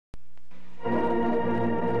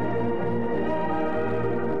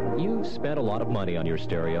spent a lot of money on your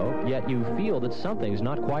stereo, yet you feel that something's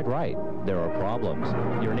not quite right. There are problems.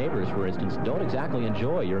 Your neighbors, for instance, don't exactly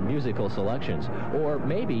enjoy your musical selections. Or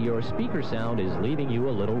maybe your speaker sound is leaving you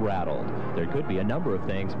a little rattled. There could be a number of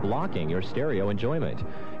things blocking your stereo enjoyment.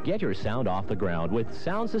 Get your sound off the ground with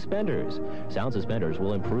Sound Suspenders. Sound Suspenders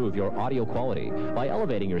will improve your audio quality. By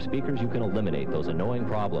elevating your speakers, you can eliminate those annoying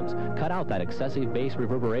problems. Cut out that excessive bass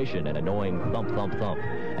reverberation and annoying thump, thump, thump.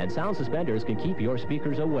 And Sound Suspenders can keep your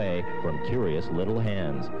speakers away from curious little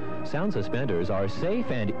hands. Sound Suspenders are safe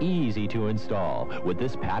and easy to install. With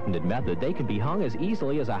this patented method, they can be hung as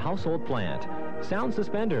easily as a household plant. Sound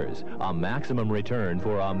Suspenders, a maximum return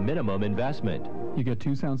for a minimum investment. You get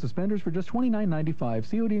 2 Sound Suspenders for just $29.95.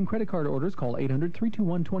 COD and credit card orders, call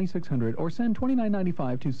 800-321-2600 or send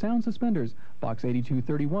 $29.95 to Sound Suspenders, Box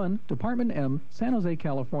 8231, Department M, San Jose,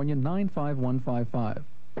 California, 95155.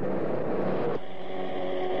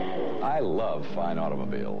 I love fine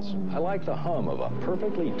automobiles. I like the hum of a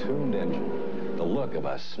perfectly tuned engine, the look of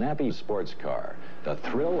a snappy sports car, the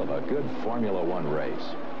thrill of a good Formula One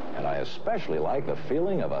race. And I especially like the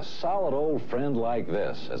feeling of a solid old friend like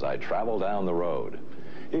this as I travel down the road.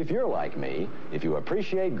 If you're like me, if you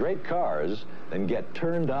appreciate great cars, then get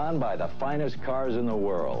turned on by the finest cars in the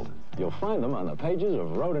world. You'll find them on the pages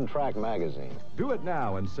of Road and Track magazine. Do it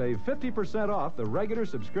now and save 50% off the regular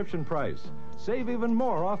subscription price. Save even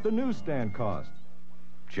more off the newsstand cost.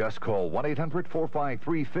 Just call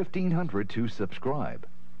 1-800-453-1500 to subscribe.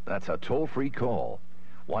 That's a toll-free call.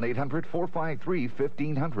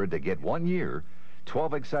 1-800-453-1500 to get 1 year,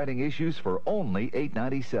 12 exciting issues for only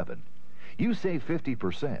 $8.97. You save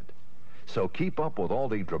 50%. So keep up with all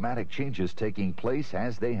the dramatic changes taking place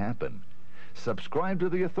as they happen. Subscribe to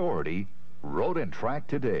the authority, Road and Track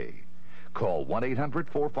today. Call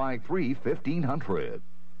 1-800-453-1500.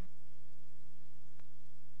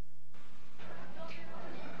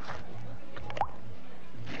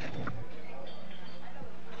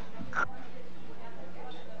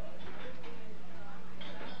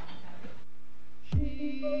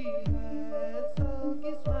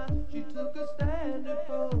 She took a standard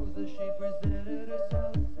pose as she presented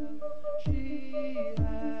herself. She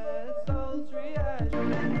had sultry eyes.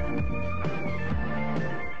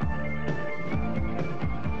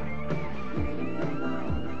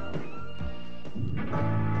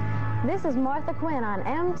 This is Martha Quinn on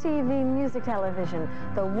MTV Music Television,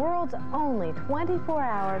 the world's only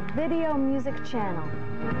 24-hour video music channel.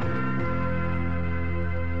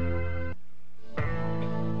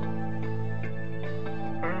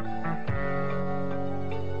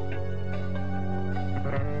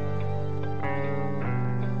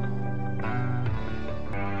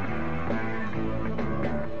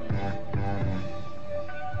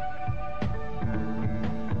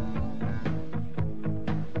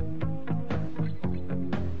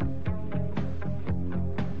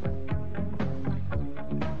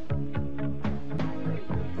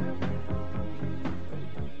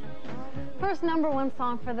 First #1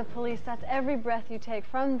 song for the Police, that's Every Breath You Take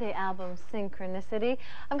from the album Synchronicity.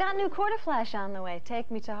 I've got new Quarteflash on the way,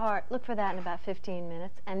 Take Me to Heart. Look for that in about 15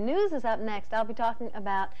 minutes. And news is up next. I'll be talking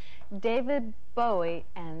about David Bowie,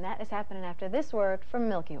 and that is happening after this word from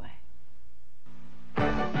Milky Way.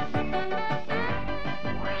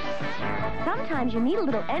 Sometimes you need a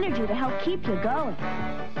little energy to help keep you going.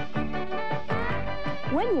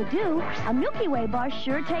 When you do, a Milky Way bar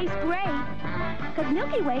sure tastes great. Because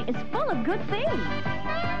Milky Way is full of good things.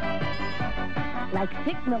 Like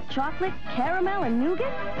thick milk chocolate, caramel, and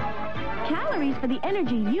nougat. Calories for the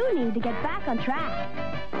energy you need to get back on track.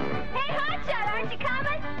 Hey, Hotshot, aren't you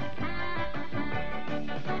coming?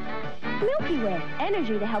 Milky Way,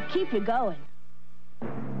 energy to help keep you going.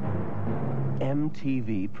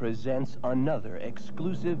 MTV presents another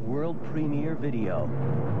exclusive world premiere video.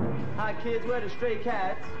 Hi kids, we're the Stray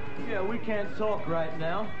Cats. Yeah, we can't talk right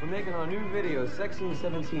now. We're making our new video, Section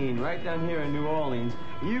 17, right down here in New Orleans.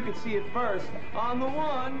 You can see it first on the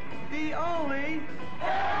one, the only...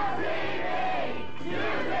 MTV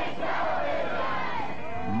Music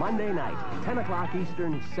Television! Monday night, 10 o'clock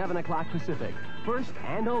Eastern, 7 o'clock Pacific. First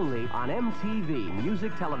and only on MTV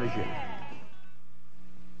Music Television.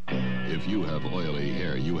 If you have oily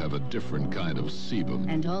hair, you have a different kind of sebum.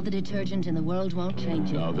 And all the detergent in the world won't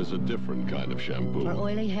change it. Now there's a different kind of shampoo. For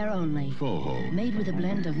oily hair only. Foho. Made with a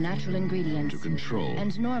blend of natural ingredients. To control.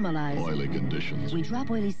 And normalize. Oily conditions. We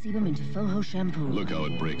drop oily sebum into Foho shampoo. Look how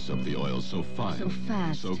it breaks up the oil so fine. So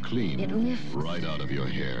fast. So clean. It lifts. Right out of your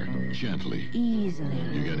hair. Gently. Easily.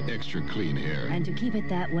 You get extra clean hair. And to keep it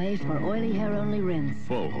that way, for oily hair only, rinse.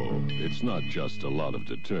 Foho. It's not just a lot of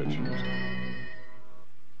detergent.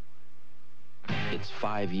 It's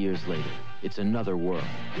 5 years later. It's another world.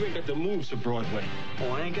 You ain't got the moves for Broadway.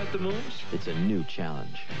 Oh, I ain't got the moves? It's a new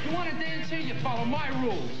challenge. You want to dance here? You follow my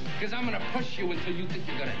rules. Because I'm going to push you until you think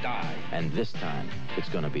you're going to die. And this time, it's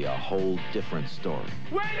going to be a whole different story.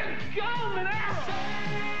 Way to go, Monero!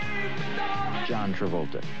 John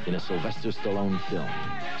Travolta in a Sylvester Stallone film,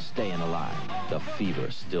 Staying Alive. The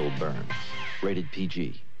fever still burns. Rated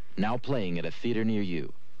PG. Now playing at a theater near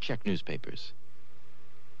you. Check newspapers.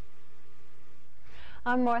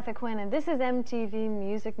 I'm Martha Quinn, and this is MTV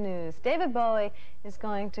Music News. David Bowie is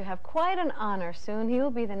going to have quite an honor soon. He will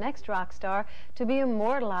be the next rock star to be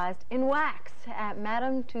immortalized in wax at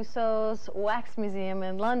Madame Tussauds Wax Museum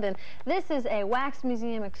in London. This is a wax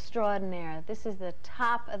museum extraordinaire. This is the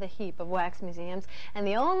top of the heap of wax museums, and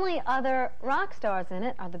the only other rock stars in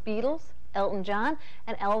it are the Beatles, Elton John,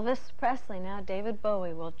 and Elvis Presley. Now David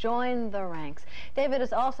Bowie will join the ranks. David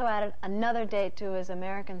has also added another date to his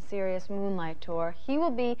American Serious Moonlight Tour. He will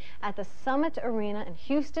be at the Summit Arena in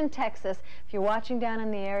Houston, Texas. If you're watching down in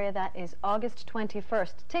the area, that is August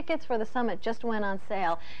 21st. Tickets for the Summit just went on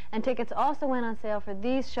sale, and tickets also went on sale for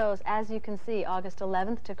these shows, as you can see. August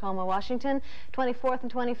 11th, Tacoma, Washington, 24th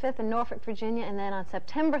and 25th in Norfolk, Virginia, and then on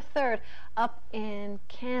September 3rd up in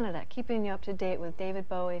Canada, keeping you up to date with David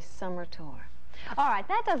Bowie's summer tour. All right,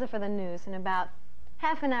 that does it for the news. In about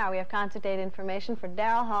half an hour, we have concert date information for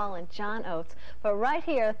Daryl Hall and John Oates. But right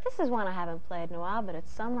here, this is one I haven't played in a while, but it's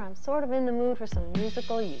summer. I'm sort of in the mood for some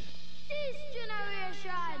musical youth. This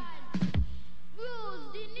generation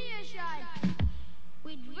rules the nation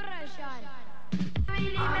with version.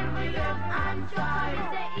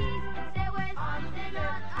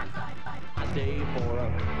 Stay for a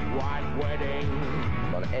white wedding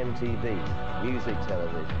on MTV Music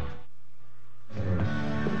Television.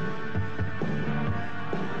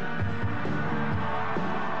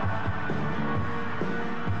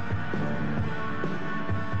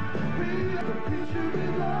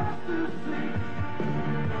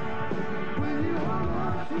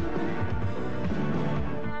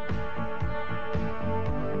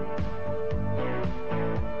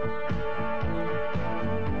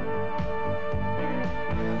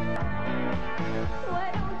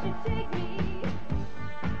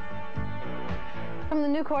 From the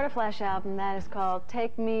new Quarteflash album that is called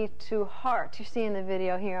Take Me to Heart. You see in the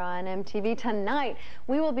video here on MTV. Tonight,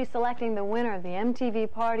 we will be selecting the winner of the MTV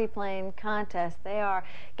Party Plane Contest. They are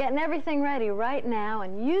getting everything ready right now,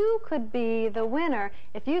 and you could be the winner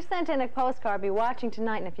if you sent in a postcard, be watching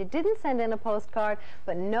tonight. And if you didn't send in a postcard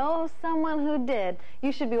but know someone who did,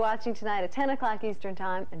 you should be watching tonight at 10 o'clock Eastern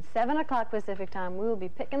Time and 7 o'clock Pacific Time. We will be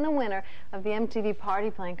picking the winner of the MTV Party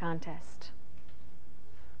Plane Contest.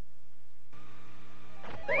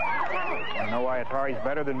 You know why Atari's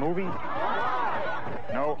better than movies?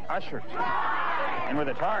 No ushers. And with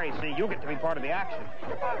Atari, see, you get to be part of the action.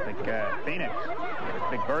 Like Phoenix,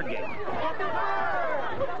 big bird game.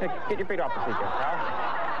 Hey, get your feet off the seat there,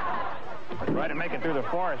 pal. Try to make it through the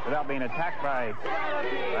forest without being attacked by...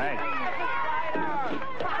 Right.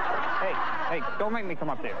 Hey, don't make me come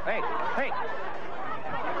up there. Hey!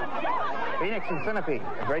 Phoenix and Centipede,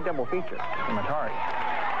 a great double feature from Atari.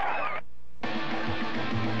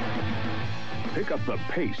 Pick up the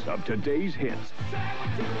pace of today's hits.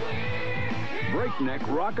 Breakneck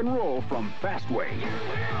rock and roll from Fastway.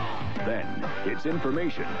 Then, it's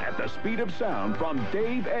information at the speed of sound from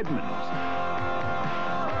Dave Edmunds.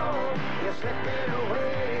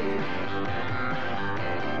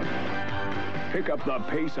 Pick up the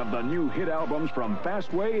pace of the new hit albums from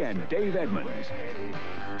Fastway and Dave Edmunds.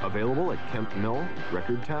 Available at Kemp Mill,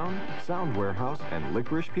 Record Town, Sound Warehouse, and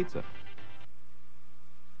Licorice Pizza.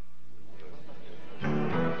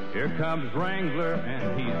 Here comes Wrangler,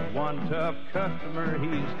 and he's one tough customer.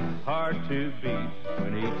 He's hard to beat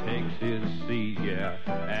when he takes his seat, yeah.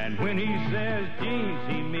 And when he says jeans,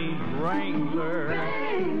 he means Wrangler.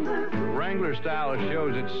 Wrangler style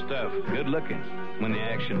shows its stuff. Good looking when the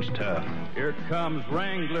action's tough. Here comes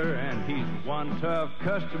Wrangler, and he's one tough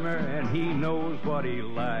customer, and he knows what he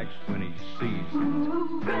likes when he sees it.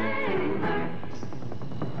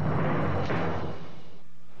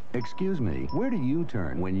 Excuse me, where do you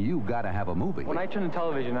turn when you gotta have a movie? When I turn the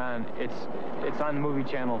television on, it's on the movie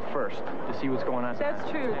channel first to see what's going on.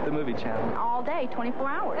 That's true. The movie channel. All day, 24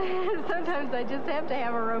 hours. Sometimes I just have to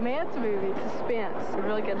have a romance movie. Suspense. A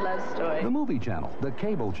really good love story. The movie channel, the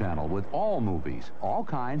cable channel with all movies, all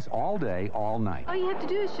kinds, all day, all night. All you have to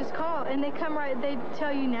do is just call, and they come right, they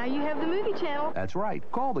tell you now you have the movie channel. That's right.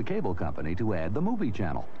 Call the cable company to add the movie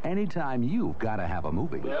channel. Anytime you've gotta have a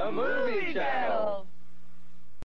movie. The movie channel.